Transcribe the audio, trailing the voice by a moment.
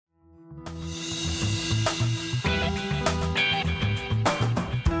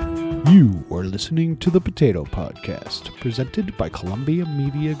You are listening to the Potato Podcast, presented by Columbia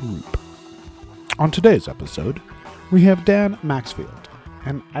Media Group. On today's episode, we have Dan Maxfield,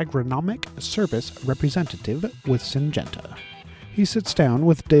 an agronomic service representative with Syngenta. He sits down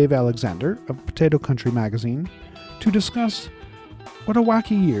with Dave Alexander of Potato Country magazine to discuss what a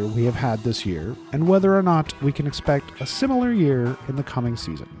wacky year we have had this year and whether or not we can expect a similar year in the coming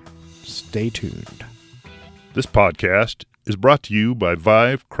season. Stay tuned. This podcast is brought to you by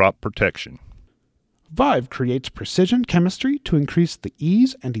Vive Crop Protection. Vive creates precision chemistry to increase the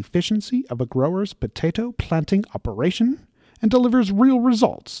ease and efficiency of a grower's potato planting operation and delivers real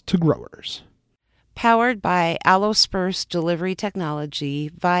results to growers. Powered by Allosperse delivery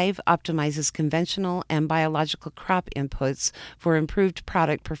technology, Vive optimizes conventional and biological crop inputs for improved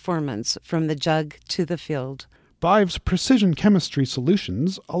product performance from the jug to the field. Vive's precision chemistry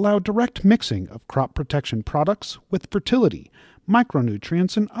solutions allow direct mixing of crop protection products with fertility,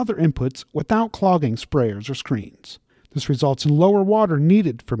 micronutrients, and other inputs without clogging sprayers or screens. This results in lower water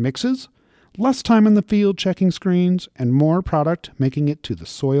needed for mixes, less time in the field checking screens, and more product making it to the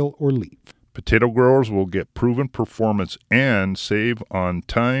soil or leaf. Potato growers will get proven performance and save on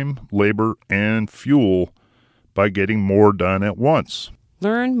time, labor, and fuel by getting more done at once.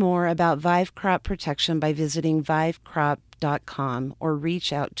 Learn more about Vive Crop Protection by visiting vivecrop.com or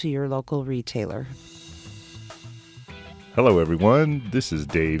reach out to your local retailer. Hello, everyone. This is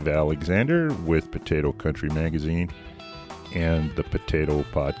Dave Alexander with Potato Country magazine and the Potato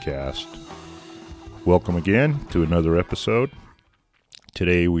Podcast. Welcome again to another episode.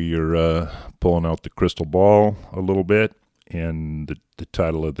 Today we are pulling out the crystal ball a little bit, and the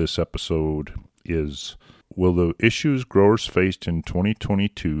title of this episode is, Will the issues growers faced in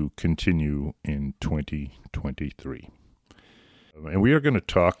 2022 continue in 2023? And we are going to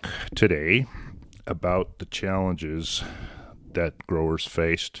talk today about the challenges that growers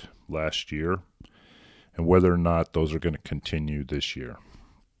faced last year and whether or not those are going to continue this year.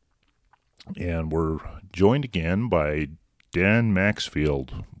 And we're joined again by Dan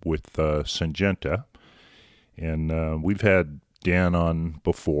Maxfield with Syngenta. And we've had Dan on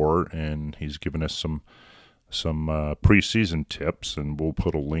before, and he's given us some preseason tips, and we'll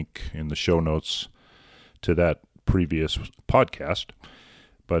put a link in the show notes to that previous podcast.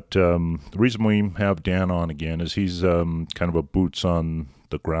 But the reason we have Dan on again is he's kind of a boots on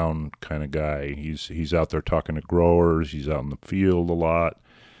the ground kind of guy. He's out there talking to growers. He's out in the field a lot,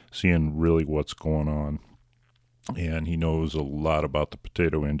 seeing really what's going on, and he knows a lot about the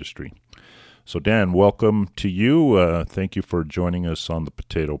potato industry. So Dan, welcome to you. Thank you for joining us on the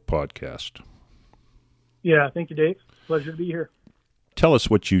Potato Podcast. Yeah, thank you, Dave. Pleasure to be here. Tell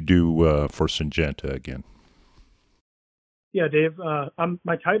us what you do for Syngenta again. Yeah, Dave,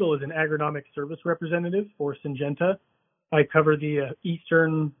 my title is an agronomic service representative for Syngenta. I cover the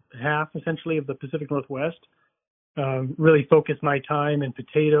eastern half, essentially, of the Pacific Northwest. Really focus my time in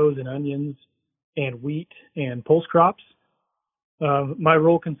potatoes and onions and wheat and pulse crops. My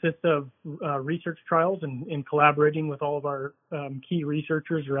role consists of research trials and collaborating with all of our key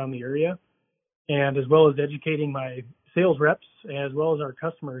researchers around the area, and as well as educating my sales reps, as well as our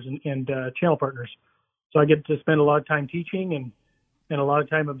customers and channel partners. So I get to spend a lot of time teaching and a lot of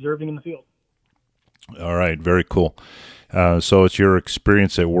time observing in the field. All right, very cool. So it's your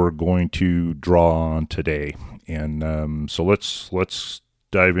experience that we're going to draw on today. And so let's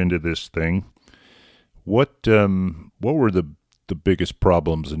dive into this thing. What were the biggest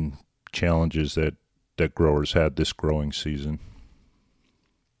problems and challenges that growers had this growing season?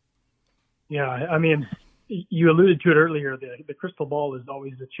 Yeah, I mean, you alluded to it earlier. The crystal ball is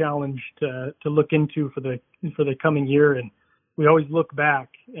always a challenge to look into for the coming year, and we always look back.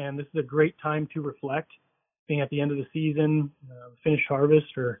 And this is a great time to reflect, being at the end of the season, finished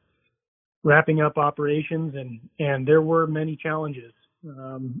harvest, or wrapping up operations. And there were many challenges.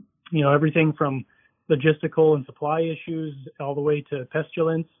 Everything from logistical and supply issues all the way to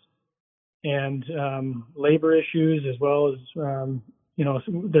pestilence and labor issues, as well as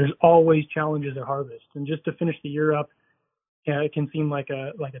there's always challenges at harvest, and just to finish the year up, it can seem like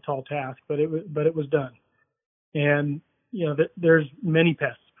a tall task, but it was done. And there's many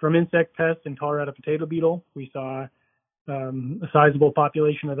pests, from insect pests and Colorado potato beetle. We saw a sizable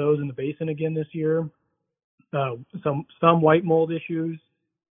population of those in the basin again this year. Some white mold issues,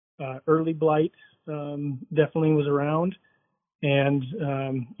 early blight definitely was around, and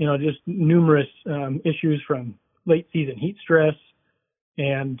just numerous issues from late season heat stress.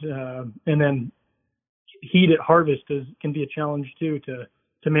 And then heat at harvest can be a challenge too,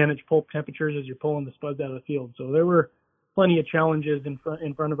 to manage pulp temperatures as you're pulling the spuds out of the field. So there were plenty of challenges in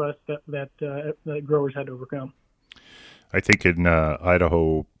front of us that growers had to overcome. I think in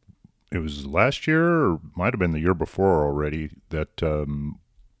Idaho it was last year or might have been the year before already that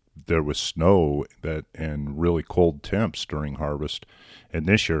there was snow and really cold temps during harvest. And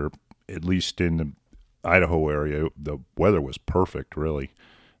this year, at least in the Idaho area, the weather was perfect, really.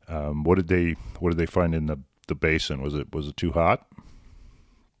 What did they find in the basin? Was it too hot?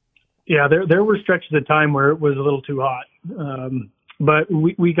 Yeah, there were stretches of time where it was a little too hot, but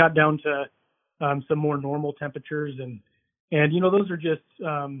we got down to some more normal temperatures, and those are just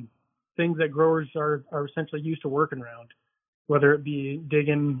things that growers are essentially used to working around, whether it be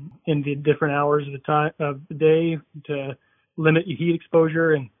digging in the different hours of the day to limit your heat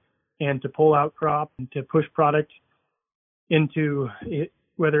exposure and to pull out crop and to push product into it,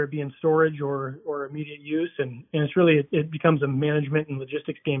 whether it be in storage or immediate use. And it's really, it becomes a management and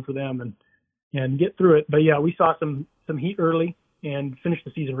logistics game for them and get through it. But yeah, we saw some heat early and finished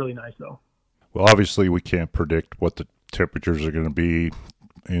the season really nice though. Well, obviously we can't predict what the temperatures are going to be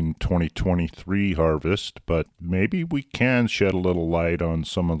in 2023 harvest, but maybe we can shed a little light on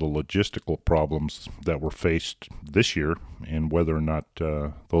some of the logistical problems that were faced this year and whether or not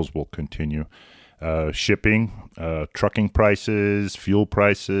those will continue. Shipping, trucking prices, fuel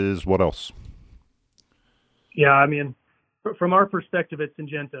prices, what else? Yeah, I mean, from our perspective at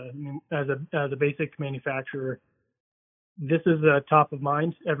Syngenta, I mean, as a basic manufacturer, this is top of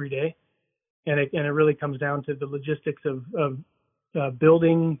mind every day, and it really comes down to the logistics of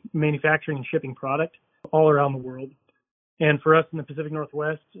building, manufacturing, and shipping product all around the world. And for us in the Pacific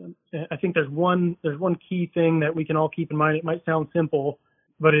Northwest, I think there's one key thing that we can all keep in mind. It might sound simple,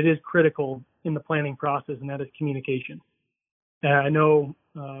 but it is critical in the planning process, and that is communication. I know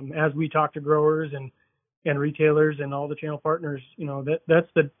as we talk to growers and retailers and all the channel partners, that's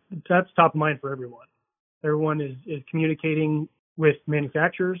top of mind for everyone. Everyone is communicating with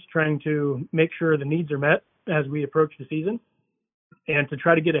manufacturers, trying to make sure the needs are met as we approach the season, and to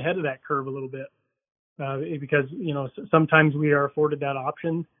try to get ahead of that curve a little bit, because sometimes we are afforded that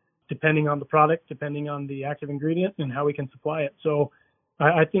option depending on the product, depending on the active ingredient, and how we can supply it. So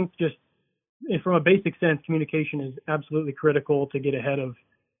I think just from a basic sense, communication is absolutely critical to get ahead of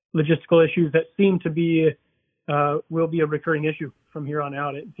logistical issues that seem to be will be a recurring issue from here on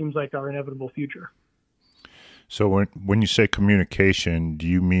out. It seems like our inevitable future. So when you say communication, do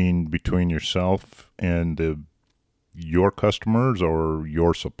you mean between yourself and your customers or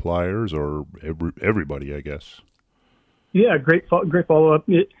your suppliers or everybody, I guess? Yeah, great follow-up.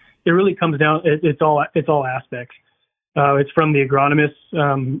 It really comes down, it's all aspects. It's from the agronomists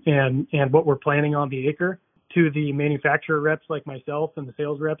and what we're planning on the acre to the manufacturer reps like myself and the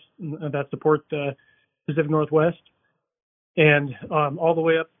sales reps that support the Pacific Northwest, and all the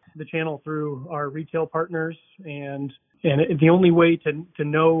way up the channel through our retail partners. And the only way to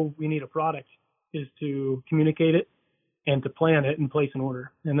know we need a product is to communicate it and to plan it and place an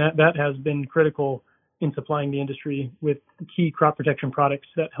order. And that has been critical in supplying the industry with key crop protection products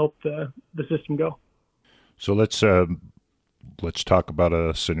that help the system go. So let's talk about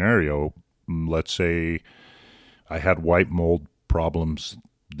a scenario. Let's say I had white mold problems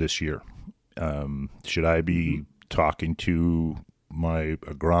this year. Should I be talking to my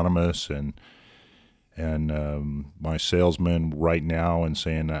agronomist and my salesman right now and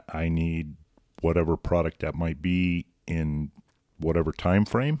saying that I need whatever product that might be in whatever time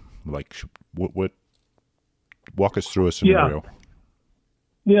frame? Like, what? Walk us through a scenario.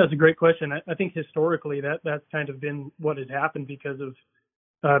 Yeah, it's a great question. I think historically that's kind of been what has happened because of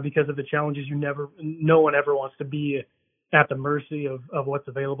the challenges. No one ever wants to be at the mercy of what's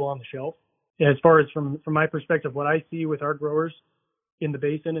available on the shelf. As far as from my perspective, what I see with our growers in the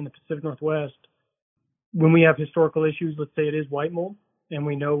basin in the Pacific Northwest, when we have historical issues, let's say it is white mold, and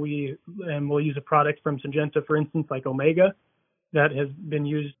we know we'll use a product from Syngenta, for instance, like Omega, that has been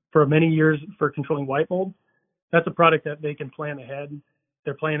used for many years for controlling white mold. That's a product that they can plan ahead.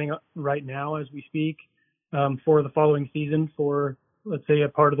 They're planning right now as we speak for the following season for, let's say, a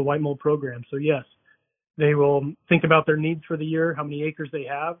part of the white mold program. So yes, they will think about their needs for the year, how many acres they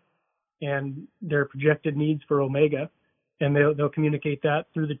have, and their projected needs for Omega, and they'll communicate that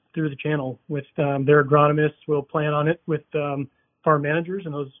through the channel with their agronomists. Will plan on it with farm managers,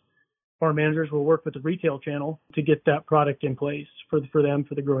 and those farm managers will work with the retail channel to get that product in place for them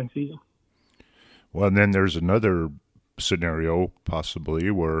for the growing season. Well, and then there's another scenario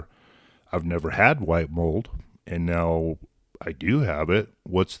possibly where I've never had white mold and now I do have it.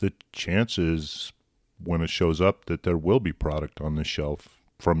 What's the chances when it shows up that there will be product on the shelf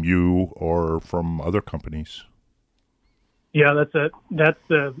from you or from other companies? Yeah, that's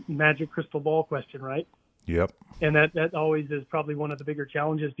the magic crystal ball question, right? Yep. And that always is probably one of the bigger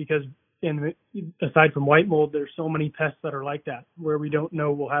challenges, because and aside from white mold, there's so many pests that are like that, where we don't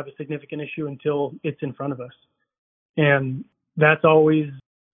know we'll have a significant issue until it's in front of us. And that's always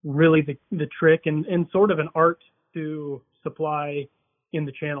really the trick and sort of an art to supply in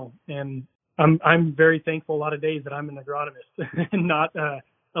the channel. And I'm very thankful a lot of days that I'm an agronomist and not a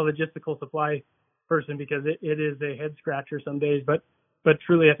logistical supply person, because it is a head scratcher some days. But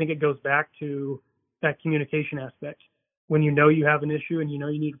truly, I think it goes back to that communication aspect. When you know you have an issue and you know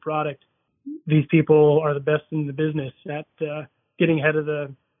you need a product, these people are the best in the business at getting ahead of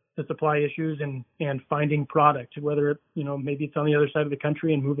the supply issues and finding product, whether maybe it's on the other side of the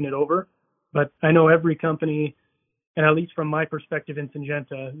country and moving it over. But I know every company, and at least from my perspective in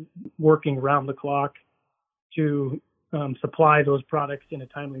Syngenta, working around the clock to supply those products in a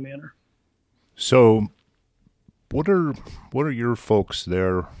timely manner. So what are your folks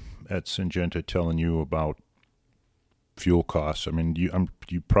there at Syngenta telling you about fuel costs? I mean,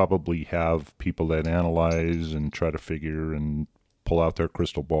 you probably have people that analyze and try to figure and pull out their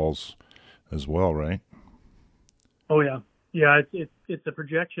crystal balls as well, right? Oh yeah. It's a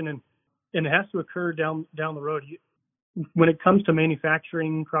projection, and it has to occur down the road. When it comes to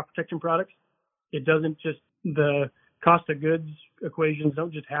manufacturing crop protection products, it doesn't just, the cost of goods equations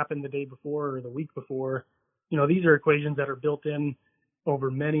don't just happen the day before or the week before. These are equations that are built in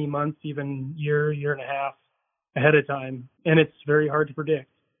over many months, even year and a half ahead of time, and it's very hard to predict.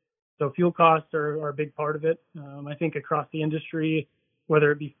 So fuel costs are a big part of it. I think across the industry,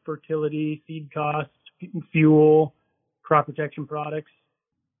 whether it be fertility, seed costs, fuel, crop protection products,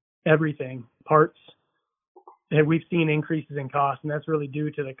 everything, parts, and we've seen increases in cost, and that's really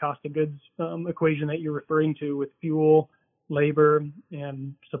due to the cost of goods equation that you're referring to, with fuel, labor,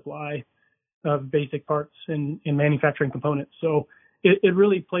 and supply of basic parts and manufacturing components. So it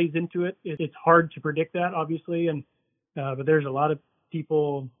really plays into it. It's hard to predict that, obviously, but there's a lot of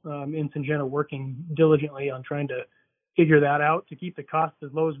people in Syngenta working diligently on trying to figure that out, to keep the cost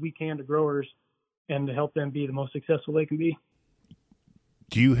as low as we can to growers and to help them be the most successful they can be.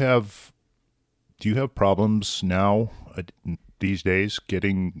 Do you have problems now these days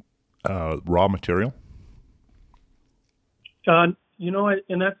getting raw material? And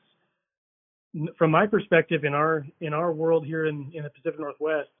that's, from my perspective, in our world here in the Pacific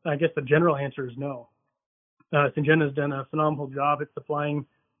Northwest, I guess the general answer is no. Syngenta has done a phenomenal job at supplying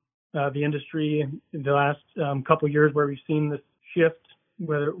the industry in the last couple of years, where we've seen this shift,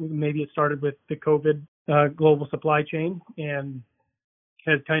 whether maybe it started with the COVID global supply chain and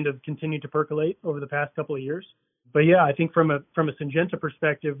has kind of continued to percolate over the past couple of years. But yeah, I think from a Syngenta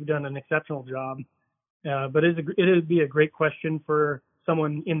perspective, we've done an exceptional job. But it would be a great question for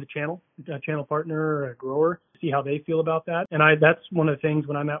someone in the channel, a channel partner or a grower, to see how they feel about that. And that's one of the things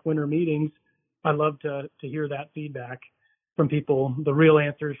when I'm at winter meetings, I love to hear that feedback from people, the real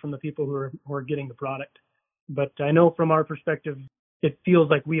answers from the people who are getting the product. But I know from our perspective, it feels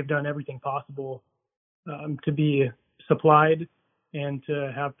like we have done everything possible to be supplied and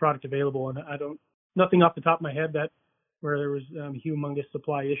to have product available. And nothing off the top of my head where there was a humongous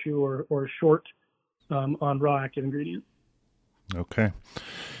supply issue or short on raw active ingredient. Okay.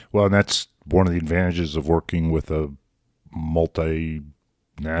 Well, and that's one of the advantages of working with a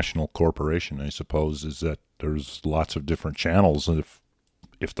multinational corporation, I suppose, is that there's lots of different channels. And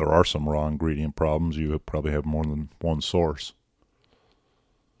if there are some raw ingredient problems, you probably have more than one source.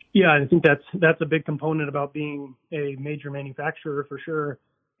 Yeah, I think that's a big component about being a major manufacturer, for sure,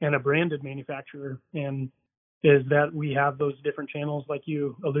 and a branded manufacturer, and is that we have those different channels like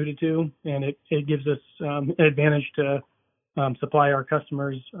you alluded to, and it gives us an advantage to supply our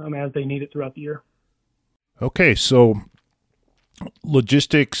customers as they need it throughout the year. Okay, so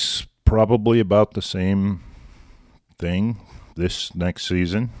logistics probably about the same thing this next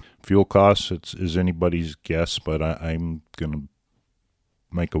season. Fuel costs, is anybody's guess, but I'm going to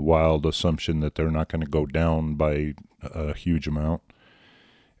make a wild assumption that they're not going to go down by a huge amount.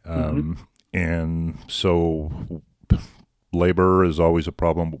 And so labor is always a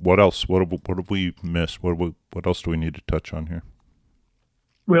problem. What else? What have we missed? What else do we need to touch on here?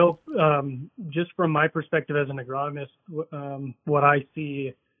 Well, just from my perspective as an agronomist, what I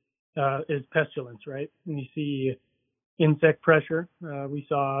see is pestilence, right? When you see insect pressure, we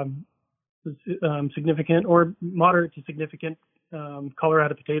saw significant or moderate to significant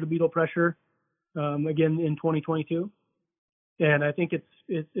Colorado potato beetle pressure again in 2022. And I think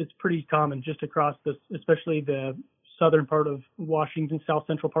it's pretty common just across this, especially the southern part of Washington, south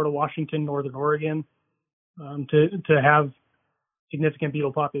central part of Washington, northern Oregon, to have significant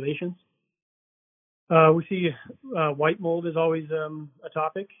beetle populations. We see white mold is always a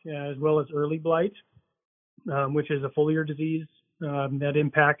topic, as well as early blight, which is a foliar disease that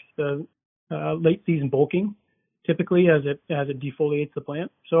impacts the late season bulking, typically as it defoliates the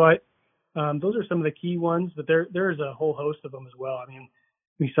plant. So those are some of the key ones, but there is a whole host of them as well. I mean,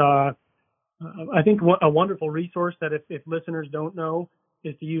 we saw, I think a wonderful resource that if listeners don't know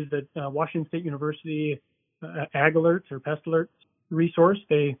is to use the Washington State University Ag Alerts or Pest Alerts resource.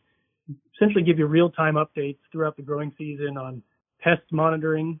 They essentially give you real-time updates throughout the growing season on pest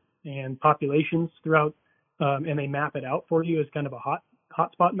monitoring and populations throughout, and they map it out for you as kind of a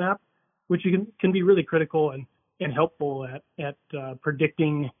hotspot map, which can be really critical and helpful at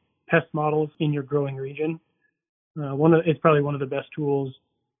predicting pest models in your growing region. It's probably one of the best tools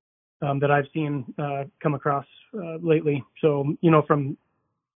that I've seen come across lately. So, from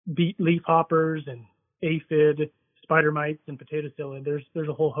beet leaf hoppers and aphid, spider mites, and potato psyllid, there's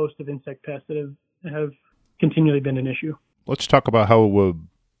a whole host of insect pests that have continually been an issue. Let's talk about how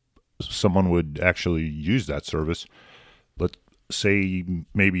someone would actually use that service. Let's say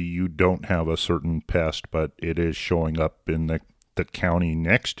maybe you don't have a certain pest, but it is showing up in the county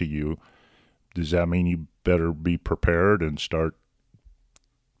next to you. Does that mean you better be prepared and start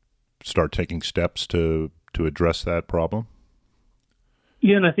taking steps to address that problem?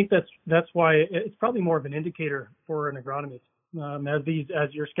 Yeah, and I think that's why it's probably more of an indicator for an agronomist.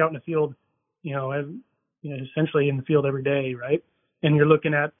 As you're scouting the field, essentially in the field every day, right? And you're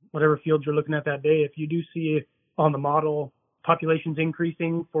looking at whatever fields you're looking at that day. If you do see on the model populations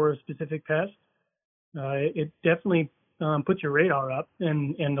increasing for a specific pest, it definitely puts your radar up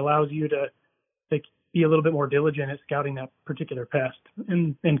and allows you to be a little bit more diligent at scouting that particular pest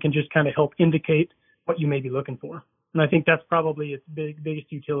and can just kind of help indicate what you may be looking for. And I think that's probably its biggest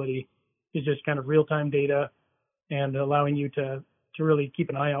utility, is just kind of real-time data and allowing you to really keep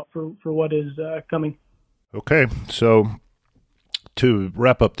an eye out for what is coming. Okay, so to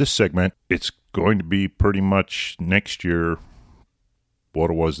wrap up this segment, it's going to be pretty much next year what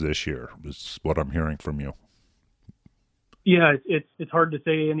it was this year, is what I'm hearing from you. Yeah, it's hard to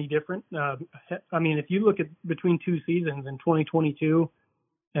say any different. I mean, if you look at between two seasons in 2022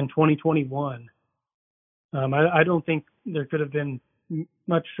 and 2021, I don't think there could have been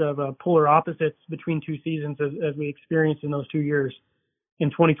much of a polar opposites between two seasons as we experienced in those 2 years. In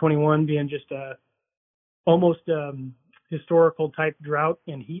 2021 being just almost historical type drought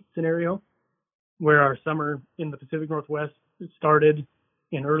and heat scenario, where our summer in the Pacific Northwest started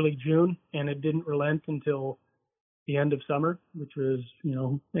in early June and it didn't relent until the end of summer, which was,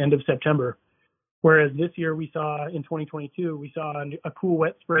 end of September. Whereas this year in 2022, we saw a cool,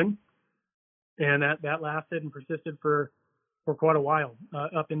 wet spring, and that lasted and persisted for quite a while,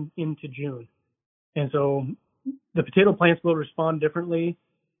 up into June. And so the potato plants will respond differently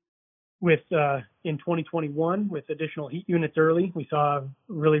with in 2021 with additional heat units early. We saw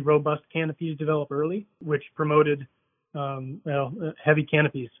really robust canopies develop early, which promoted heavy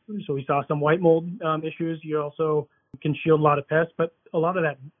canopies. So we saw some white mold issues. You also can shield a lot of pests, but a lot of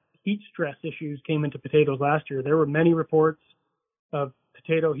that heat stress issues came into potatoes last year. There were many reports of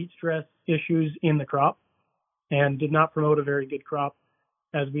potato heat stress issues in the crop and did not promote a very good crop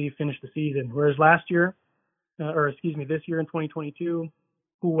as we finished the season. Whereas this year in 2022,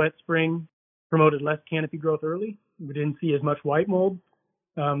 cool, wet spring promoted less canopy growth early. We didn't see as much white mold,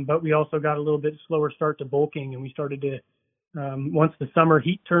 but we also got a little bit slower start to bulking, and we started to, once the summer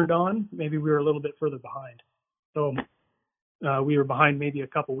heat turned on, maybe we were a little bit further behind. So we were behind maybe a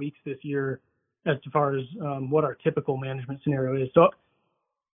couple weeks this year as far as what our typical management scenario is. So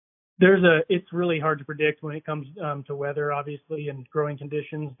it's really hard to predict when it comes to weather, obviously, and growing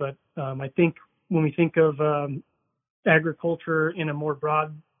conditions. But I think when we think of agriculture in a more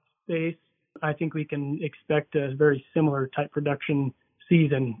broad space, I think we can expect a very similar type production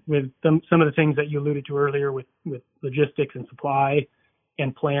season with some of the things that you alluded to earlier with logistics and supply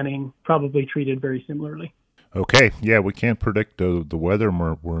and planning probably treated very similarly. Okay. Yeah, we can't predict the weather,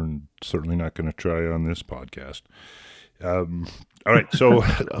 and we're certainly not going to try on this podcast. All right, so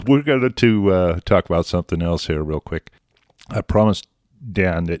we're going to talk about something else here real quick. I promised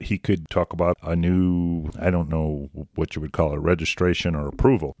Dan that he could talk about a new, I don't know what you would call it, registration or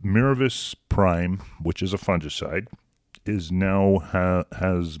approval. Miravis Prime, which is a fungicide, is now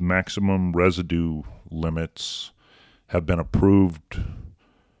has maximum residue limits, have been approved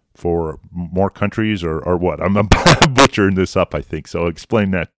for more countries or what? I'm butchering this up, I think. So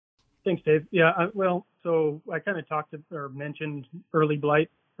explain that. Thanks, Dave. Yeah, so I kind of mentioned early blight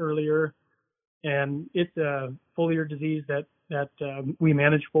earlier, and it's a foliar disease that we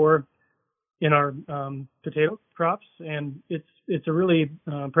manage for in our potato crops, and it's a really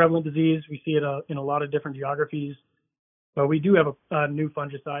prevalent disease. We see it in a lot of different geographies. But we do have a new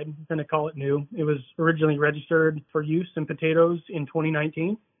fungicide. I'm going to call it new. It was originally registered for use in potatoes in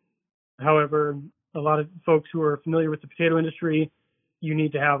 2019. However, a lot of folks who are familiar with the potato industry, you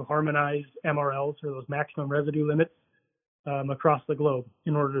need to have harmonized MRLs, or those maximum residue limits, across the globe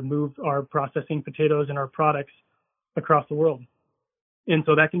in order to move our processing potatoes and our products across the world. And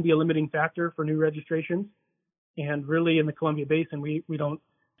so that can be a limiting factor for new registrations. And really in the Columbia Basin, we don't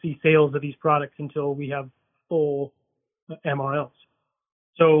see sales of these products until we have full MRLs.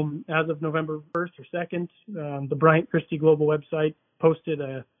 So as of November 1st or 2nd, the Bryant Christie Global website posted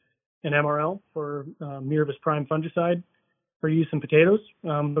an MRL for Miravis Prime fungicide for use in potatoes.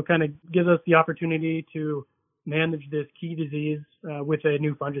 It kind of gives us the opportunity to manage this key disease with a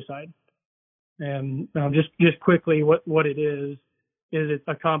new fungicide. And just quickly, what it is it's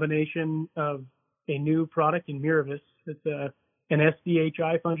a combination of a new product in Miravis. It's an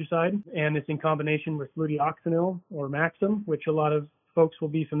SDHI fungicide, and it's in combination with fludeoxonil or Maxim, which a lot of folks will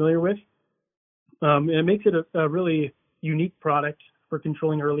be familiar with. And it makes it a really unique product for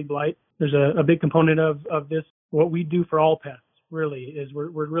controlling early blight. There's a big component of this. What we do for all pests really is we're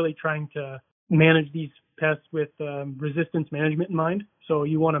really trying to manage these pests with resistance management in mind. So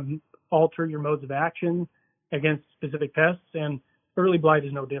you want to alter your modes of action against specific pests, and early blight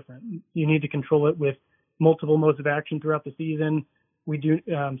is no different. You need to control it with multiple modes of action throughout the season. We do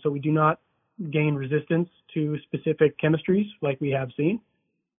not gain resistance to specific chemistries like we have seen.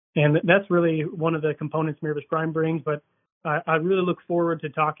 And that's really one of the components Miravis Prime brings. But I really look forward to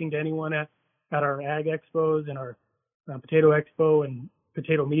talking to anyone at our Ag Expos and our Potato Expo and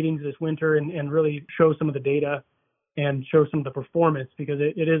potato meetings this winter and really show some of the data and show some of the performance, because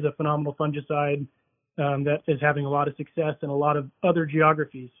it is a phenomenal fungicide that is having a lot of success in a lot of other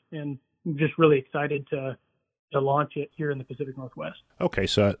geographies. And I'm just really excited to launch it here in the Pacific Northwest. Okay,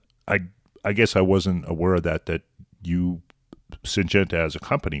 so I guess I wasn't aware of that you, Syngenta as a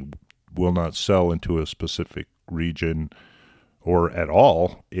company, will not sell into a specific region or at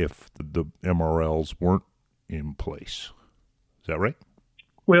all if the MRLs weren't in place. Is that right?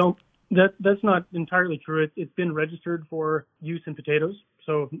 Well, that's not entirely true. It's been registered for use in potatoes.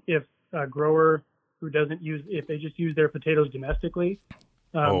 So if a grower who if they just use their potatoes domestically,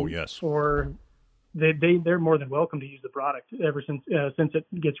 or they're more than welcome to use the product ever since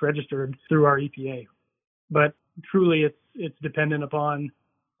it gets registered through our EPA. But truly, it's dependent upon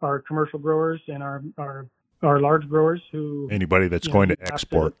our commercial growers and our large growers who anybody that's going to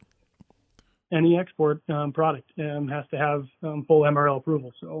export. Any export product has to have full MRL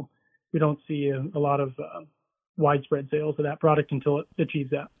approval. So we don't see a lot of widespread sales of that product until it achieves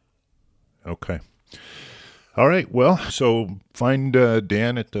that. Okay. All right. Well, so find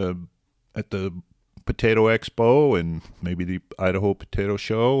Dan at the Potato Expo and maybe the Idaho Potato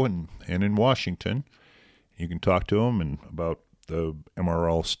Show and in Washington. You can talk to him and about the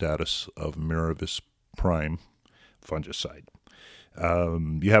MRL status of Miravis Prime fungicide.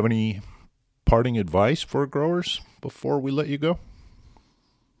 You have any parting advice for growers before we let you go?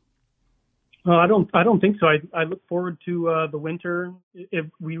 I don't think so. I look forward to the winter. If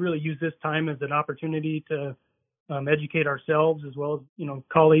we really use this time as an opportunity to educate ourselves as well as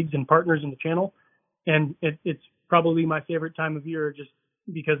colleagues and partners in the channel, and it's probably my favorite time of year just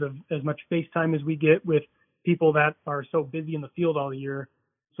because of as much face time as we get with people that are so busy in the field all year.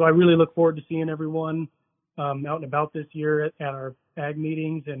 So I really look forward to seeing everyone out and about this year at our ag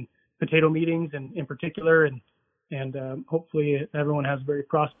meetings and potato meetings, and in particular, and hopefully everyone has a very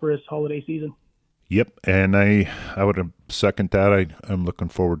prosperous holiday season. Yep, and I would second that. I'm looking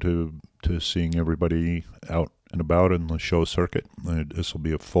forward to seeing everybody out and about in the show circuit. This will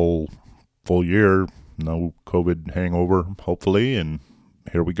be a full year, no COVID hangover, hopefully, and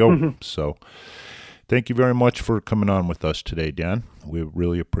here we go. Mm-hmm. So thank you very much for coming on with us today, Dan. We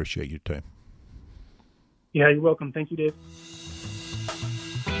really appreciate your time. Yeah, you're welcome. Thank you, Dave.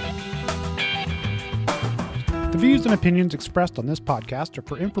 The views and opinions expressed on this podcast are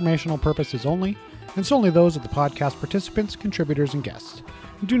for informational purposes only, and solely those of the podcast participants, contributors, and guests,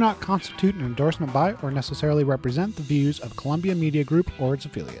 and do not constitute an endorsement by or necessarily represent the views of Columbia Media Group or its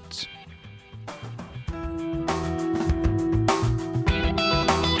affiliates.